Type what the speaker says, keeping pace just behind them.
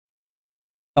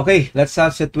Okay, let's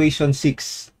have situation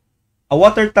 6. A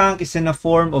water tank is in the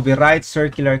form of a right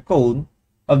circular cone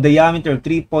of diameter of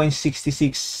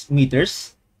 3.66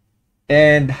 meters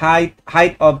and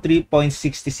height of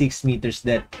 3.66 meters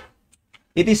depth.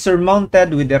 It is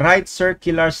surmounted with the right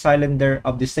circular cylinder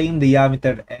of the same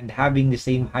diameter and having the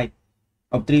same height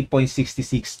of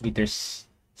 3.66 meters.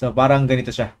 So parang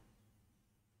ganito siya.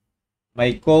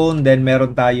 May cone, then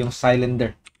meron tayong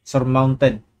cylinder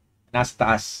surmounted nasa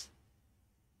taas.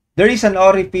 There is an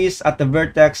orifice at the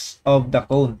vertex of the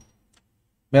cone.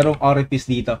 Merong orifice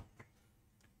dito.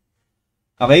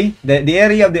 Okay? The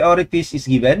area of the orifice is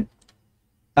given.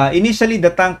 Initially,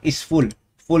 the tank is full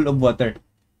of water.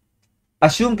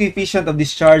 Assume coefficient of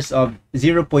discharge of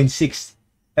 0.6.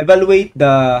 Evaluate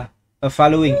the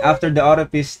following after the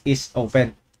orifice is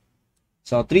open.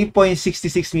 So,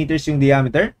 3.66 meters yung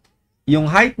diameter. Yung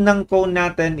height ng cone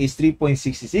natin is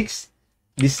 3.66.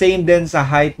 The same din sa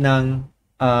height ng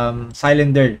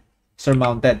cylinder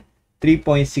surmounted,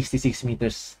 3.66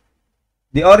 meters.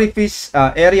 The orifice,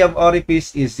 area of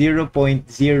orifice is 0.0929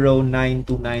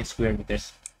 square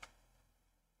meters.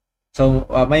 So,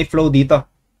 may flow dito.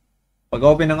 Pag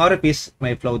open ng orifice,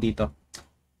 may flow dito.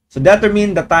 So,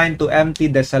 determine the time to empty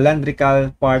the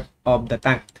cylindrical part of the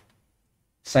tank.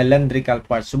 Cylindrical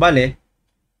part. So, bale,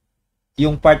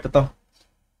 yung part na to,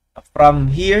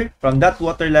 from here, from that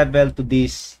water level to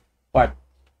this part,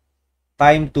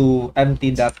 time to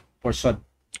empty that portion.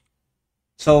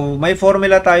 So, may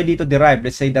formula tayo dito derived.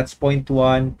 Let's say that's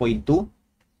 0.1, 0.2.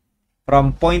 From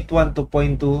 0.1 to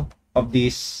 0.2 of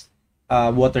this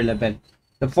water level.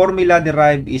 The formula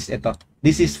derived is ito.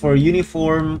 This is for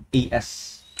uniform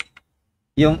AS.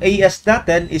 Yung AS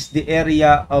natin is the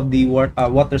area of the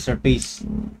water surface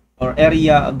or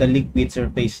area of the liquid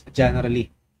surface generally.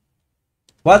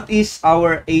 What is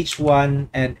our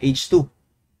H1 and H2?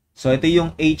 So, ito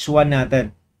yung H1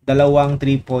 natin. Dalawang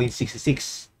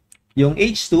 3.66. Yung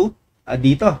H2,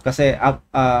 dito. Kasi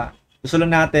gusto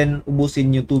lang natin ubusin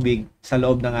yung tubig sa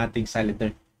loob ng ating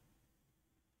cylinder.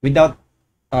 Without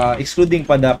excluding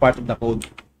pa the part of the code.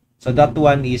 So, that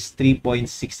one is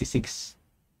 3.66.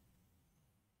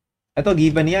 Ito,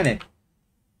 given yan eh.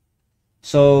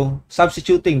 So,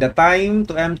 substituting the time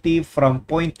to empty from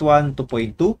 0.1 to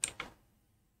 0.2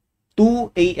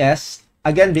 to AS.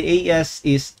 Again, the AS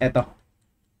is ito,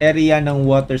 area ng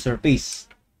water surface.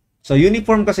 So,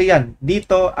 uniform kasi yan.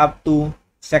 Dito up to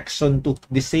section 2,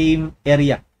 the same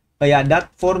area. Kaya that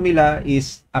formula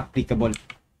is applicable.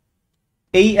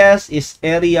 AS is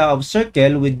area of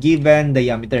circle with given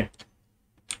diameter.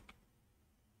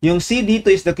 Yung C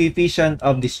dito is the coefficient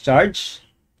of discharge.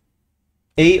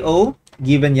 AO,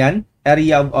 given yan,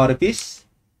 area of orifice.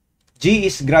 G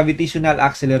is gravitational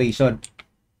acceleration.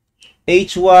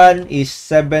 H1 is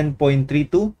 7.32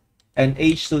 and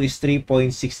H2 is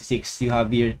 3.66. You have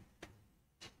here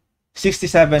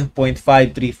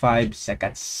 67.535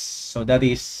 seconds. So that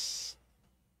is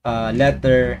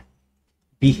letter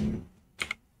B.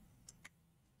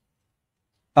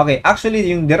 Okay, actually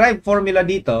yung derived formula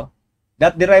dito,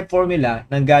 that derived formula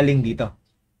nanggaling dito.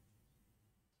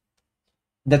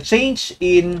 The change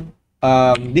in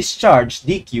discharge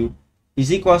dq is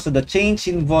equals to the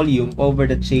change in volume over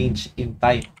the change in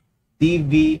time,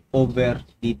 dV over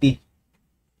dt.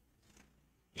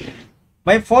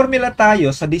 May formula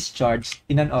tayo sa discharge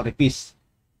in an orifice.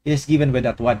 It is given by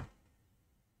that one.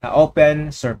 Na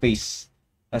open surface.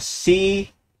 A C,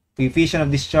 coefficient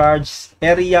of discharge,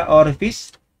 area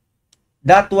orifice.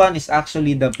 That one is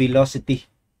actually the velocity.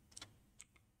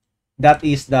 That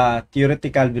is the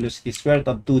theoretical velocity, square root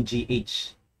of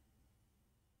 2gh.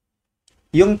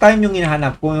 Yung time yung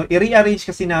hinahanap, kung i-rearrange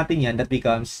kasi natin yan, that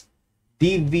becomes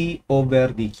dV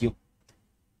over dq.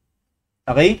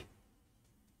 Okay?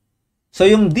 So,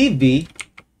 yung dV,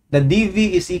 the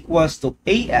dV is equals to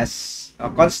AS,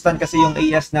 constant kasi yung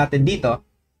AS natin dito,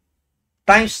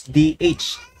 times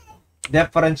dH,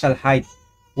 differential height.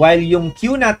 While yung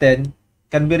Q natin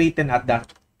can be written at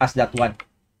as that one.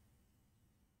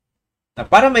 Na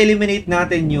para ma-eliminate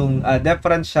natin yung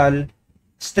differential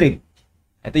strip,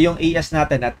 ito yung AS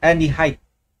natin at any height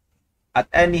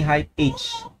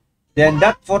H, then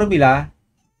that formula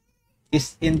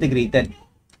is integrated.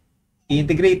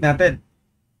 I-integrate natin.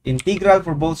 Integral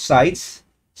for both sides,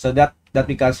 so that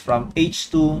becomes from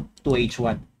H2 to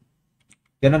H1.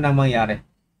 Ganun ang mangyari.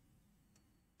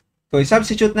 So,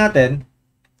 i-substitute natin,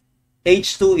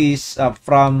 H2 is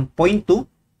from 0.2,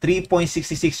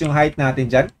 3.66 yung height natin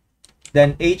dyan.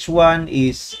 Then, H1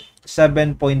 is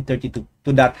 7.32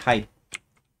 to that height.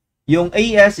 Yung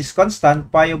AS is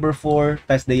constant, pi over 4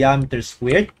 times diameter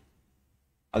squared.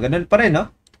 Ganun pa rin,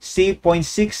 no? C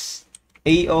 0.6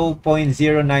 AO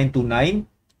 0.0929,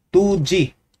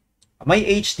 2G. May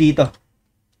H dito.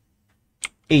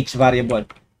 H variable.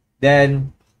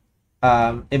 Then,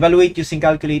 evaluate using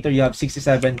calculator, you have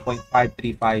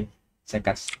 67.535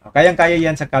 seconds. Kayang-kaya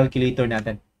yan sa calculator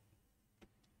natin.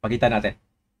 Pakita natin.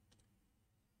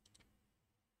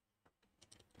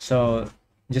 So,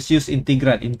 just use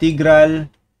integral. Integral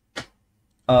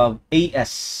of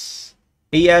AS.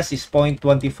 AS is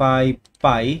 0.25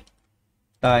 pi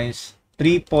times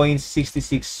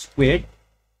 3.66 squared.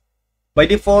 By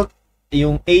default,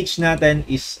 yung H natin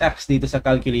is X dito sa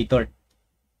calculator.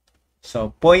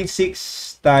 So,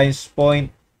 0.6 times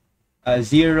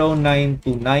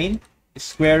 0.0929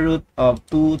 square root of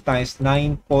 2 times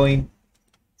 9.81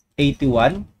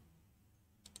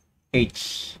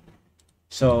 H.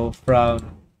 So, from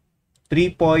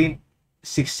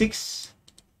 3.66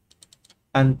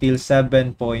 until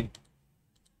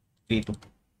 7.32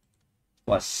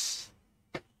 was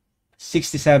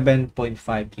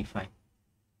 67.535.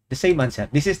 The same answer.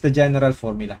 This is the general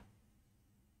formula.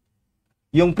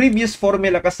 Yung previous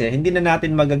formula kasi, hindi na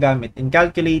natin magagamit in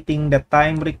calculating the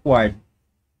time required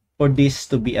for this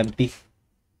to be empty.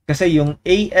 Kasi yung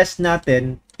AS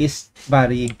natin is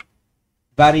varying.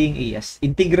 Varying AS.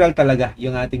 Integral talaga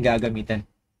yung ating gagamitin.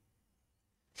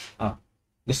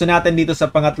 Gusto natin dito sa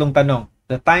pangatlong tanong,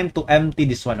 the time to empty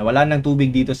this one. Wala nang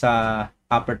tubig dito sa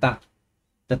upper tank.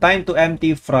 The time to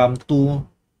empty from 2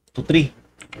 to 3.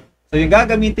 So, yung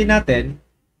gagamitin natin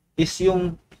is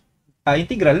yung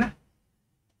integral na.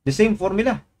 The same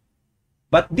formula.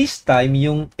 But this time,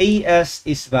 yung AS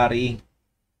is varying.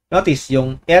 Notice,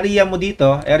 yung area mo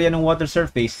dito, area ng water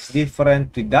surface is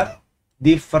different with that,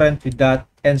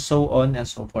 and so on and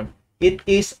so forth. It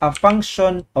is a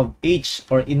function of H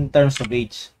or in terms of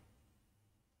H.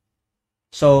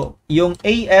 So, yung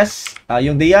AS,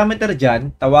 yung diameter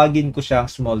dyan, tawagin ko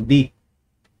siyang small d.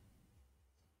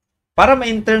 Para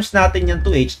ma-in terms natin yan to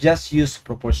H, just use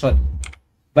proportion.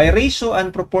 By ratio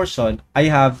and proportion, I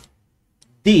have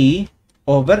D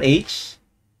over H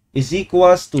is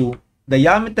equals to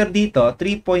diameter dito,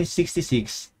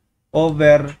 3.66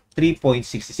 over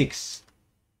 3.66.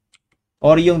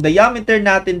 Or yung diameter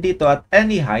natin dito at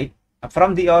any height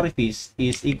from the orifice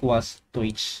is equals to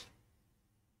H.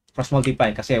 Cross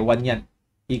multiply kasi 1 yan.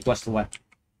 Equals to 1.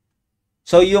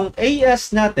 So yung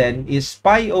AS natin is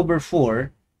pi over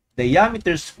 4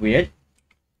 diameter squared,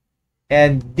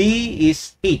 and D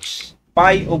is H,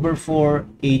 pi over 4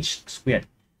 H squared.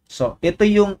 So, ito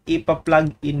yung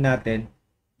ipa-plug in natin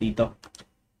dito.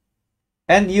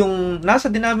 And yung nasa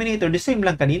denominator, the same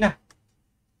lang kanina.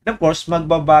 And of course,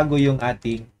 magbabago yung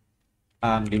ating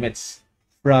limits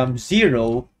from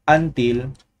 0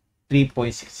 until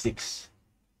 3.66.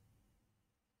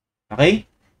 Okay?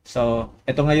 So,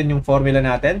 ito ngayon yung formula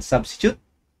natin. Substitute.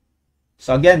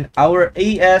 So again, our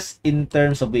AS in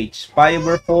terms of H, pi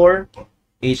over 4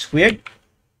 H squared.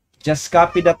 Just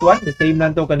copy that one, the same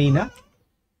lang to kanina.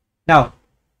 Now,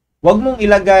 wag mong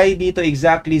ilagay dito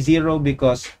exactly 0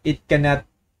 because it cannot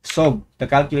solve. The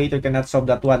calculator cannot solve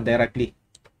that one directly.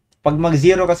 Pag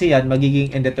mag-0 kasi yan,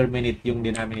 magiging indeterminate yung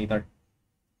denominator.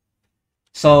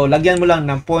 So, lagyan mo lang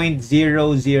ng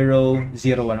 0.0001.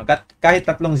 Kahit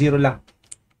tatlong 0 lang.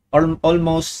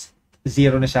 Almost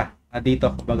 0 na siya.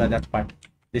 Dito, kumbaga that part.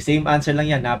 The same answer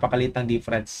lang yan. Napakalit ng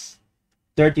difference.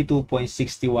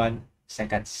 32.61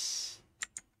 seconds.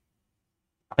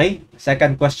 Okay?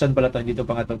 Second question pala to. Dito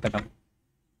pa nga itong tanong.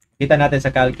 Kita natin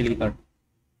sa calculator.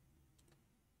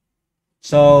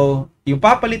 So, yung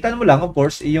papalitan mo lang, of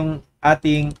course, yung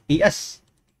ating ES.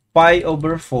 Pi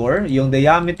over 4, yung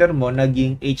diameter mo,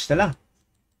 naging H na lang.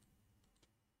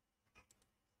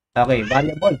 Okay,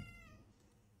 variable.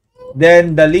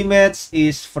 Then, the limits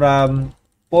is from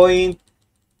 0.00,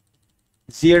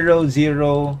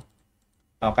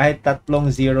 kahit tatlong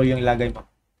 0 yung ilagay mo.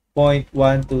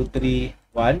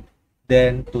 0.1231,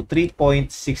 then to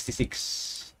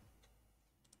 3.66.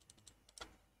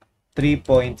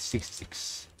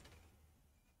 3.66.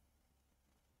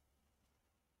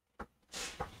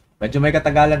 Medyo may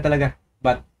katagalan talaga.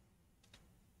 But,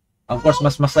 of course,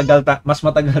 mas matagal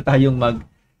tayong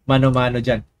mag-mano-mano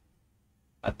dyan.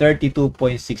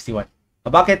 32.61.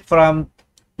 Bakit from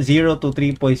 0 to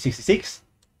 3.66?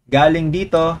 Galing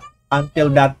dito until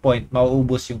that point,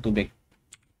 mauubos yung tubig.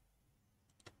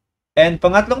 And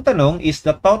pangatlong tanong is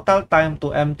the total time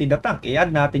to empty the tank.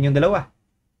 I-add natin yung dalawa.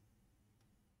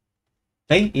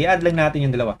 Okay? I-add lang natin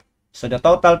yung dalawa. So the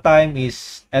total time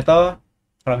is ito,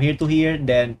 from here to here,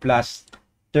 then plus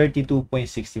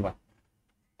 32.61.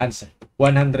 Answer,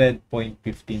 100.15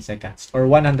 seconds or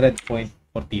 100.14.